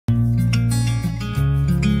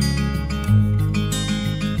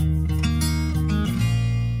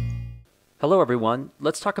Hello everyone,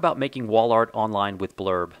 let's talk about making wall art online with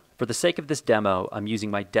Blurb. For the sake of this demo, I'm using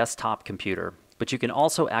my desktop computer, but you can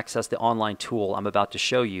also access the online tool I'm about to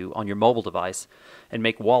show you on your mobile device and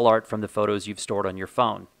make wall art from the photos you've stored on your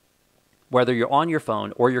phone. Whether you're on your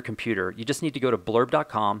phone or your computer, you just need to go to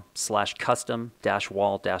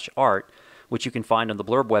blurb.com/custom-wall-art, which you can find on the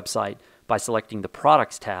Blurb website by selecting the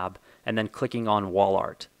Products tab and then clicking on Wall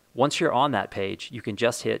Art. Once you're on that page, you can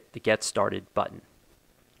just hit the Get Started button.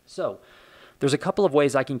 So, there's a couple of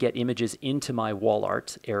ways I can get images into my wall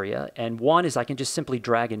art area, and one is I can just simply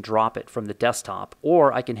drag and drop it from the desktop,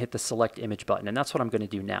 or I can hit the Select Image button, and that's what I'm going to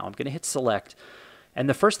do now. I'm going to hit Select, and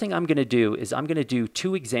the first thing I'm going to do is I'm going to do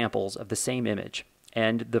two examples of the same image.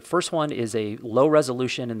 And the first one is a low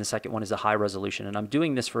resolution, and the second one is a high resolution, and I'm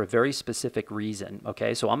doing this for a very specific reason,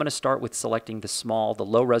 okay? So I'm going to start with selecting the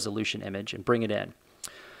low resolution image and bring it in.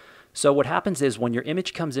 So what happens is when your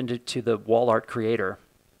image comes into the wall art creator,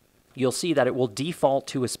 you'll see that it will default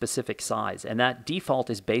to a specific size, and that default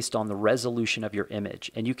is based on the resolution of your image.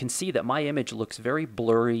 And you can see that my image looks very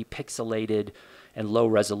blurry, pixelated, and low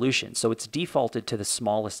resolution, so it's defaulted to the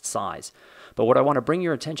smallest size. But what I want to bring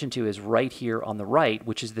your attention to is right here on the right,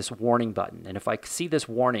 which is this warning button. And if I see this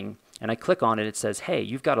warning and I click on it, it says, hey,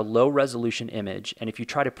 you've got a low resolution image, and if you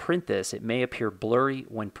try to print this, it may appear blurry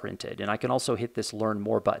when printed. And I can also hit this Learn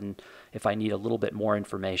More button if I need a little bit more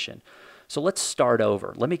information. So let's start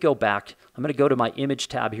over. Let me go back. I'm going to go to my Image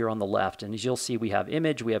tab here on the left, and as you'll see, we have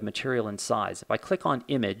Image, we have Material, and Size. If I click on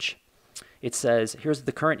Image, it says, here's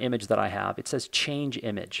the current image that I have. It says Change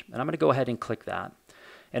Image, and I'm going to go ahead and click that.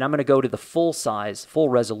 And I'm going to go to the full size, full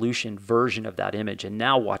resolution version of that image, and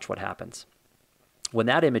now watch what happens. When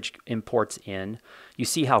that image imports in, you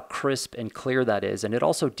see how crisp and clear that is, and it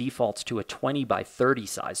also defaults to a 20 by 30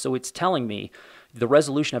 size. So it's telling me the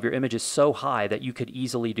resolution of your image is so high that you could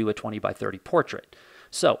easily do a 20 by 30 portrait.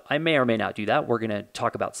 So I may or may not do that. We're going to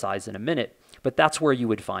talk about size in a minute, but that's where you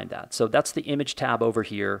would find that. So that's the Image tab over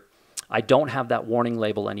here. I don't have that warning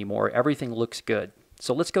label anymore. Everything looks good.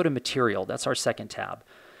 So let's go to Material. That's our second tab.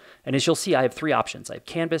 And as you'll see, I have three options. I have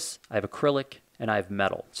Canvas, I have Acrylic, and I have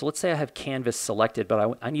Metal. So let's say I have Canvas selected,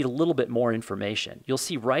 but I need a little bit more information. You'll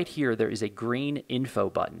see right here there is a green Info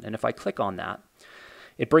button, and if I click on that,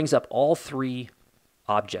 it brings up all three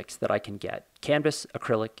objects that I can get, Canvas,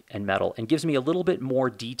 Acrylic, and Metal, and gives me a little bit more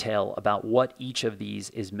detail about what each of these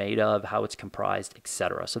is made of, how it's comprised,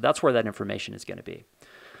 etc. So that's where that information is going to be.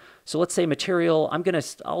 So let's say Material,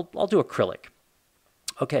 I'll do Acrylic.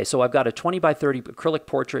 Okay, so I've got a 20 by 30 acrylic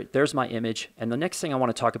portrait. There's my image. And the next thing I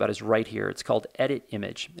want to talk about is right here. It's called Edit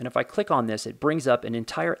Image. And if I click on this, it brings up an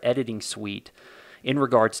entire editing suite in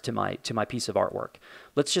regards to my piece of artwork.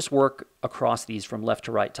 Let's just work across these from left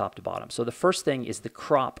to right, top to bottom. So the first thing is the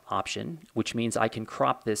crop option, which means I can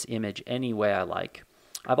crop this image any way I like.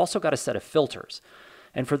 I've also got a set of filters.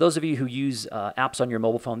 And for those of you who use apps on your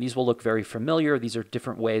mobile phone, these will look very familiar. These are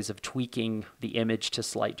different ways of tweaking the image to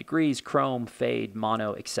slight degrees, chrome, fade,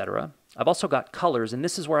 mono, etc. I've also got colors, and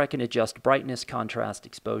this is where I can adjust brightness, contrast,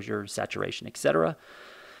 exposure, saturation, etc.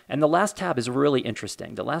 And the last tab is really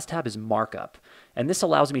interesting. The last tab is Markup, and this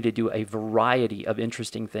allows me to do a variety of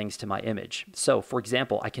interesting things to my image. So, for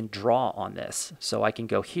example, I can draw on this. So I can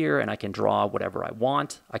go here and I can draw whatever I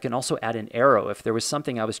want. I can also add an arrow. If there was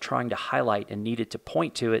something I was trying to highlight and needed to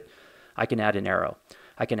point to it, I can add an arrow.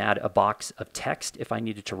 I can add a box of text if I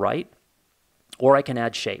needed to write, or I can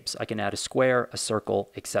add shapes. I can add a square, a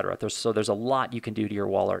circle, etc. So there's a lot you can do to your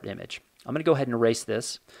wall art image. I'm going to go ahead and erase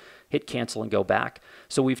this. Hit cancel and go back.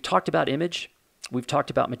 So we've talked about image, we've talked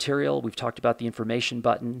about material, we've talked about the information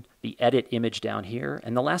button, the edit image down here,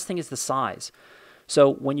 and the last thing is the size.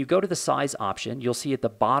 So when you go to the size option, you'll see at the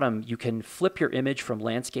bottom you can flip your image from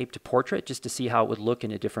landscape to portrait just to see how it would look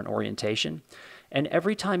in a different orientation. And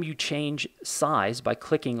every time you change size by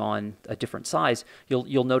clicking on a different size,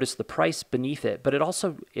 you'll notice the price beneath it, but it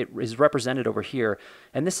is represented over here.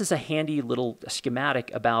 And this is a handy little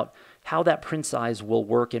schematic about how that print size will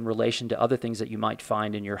work in relation to other things that you might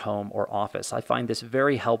find in your home or office. I find this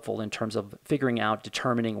very helpful in terms of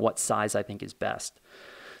determining what size I think is best.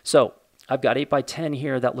 So I've got 8 by 10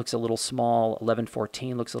 here. That looks a little small.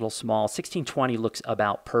 1114 looks a little small. 1620 looks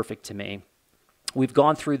about perfect to me. We've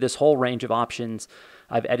gone through this whole range of options.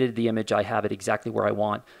 I've edited the image. I have it exactly where I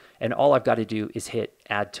want. And all I've got to do is hit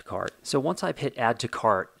Add to Cart. So once I've hit Add to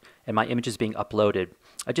Cart and my image is being uploaded,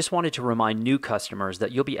 I just wanted to remind new customers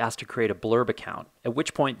that you'll be asked to create a Blurb account, at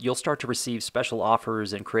which point you'll start to receive special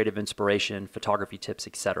offers and creative inspiration, photography tips,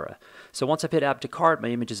 etc. So once I've hit Add to Cart, my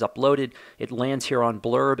image is uploaded, it lands here on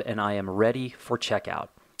Blurb, and I am ready for checkout.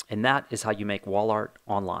 And that is how you make wall art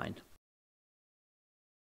online.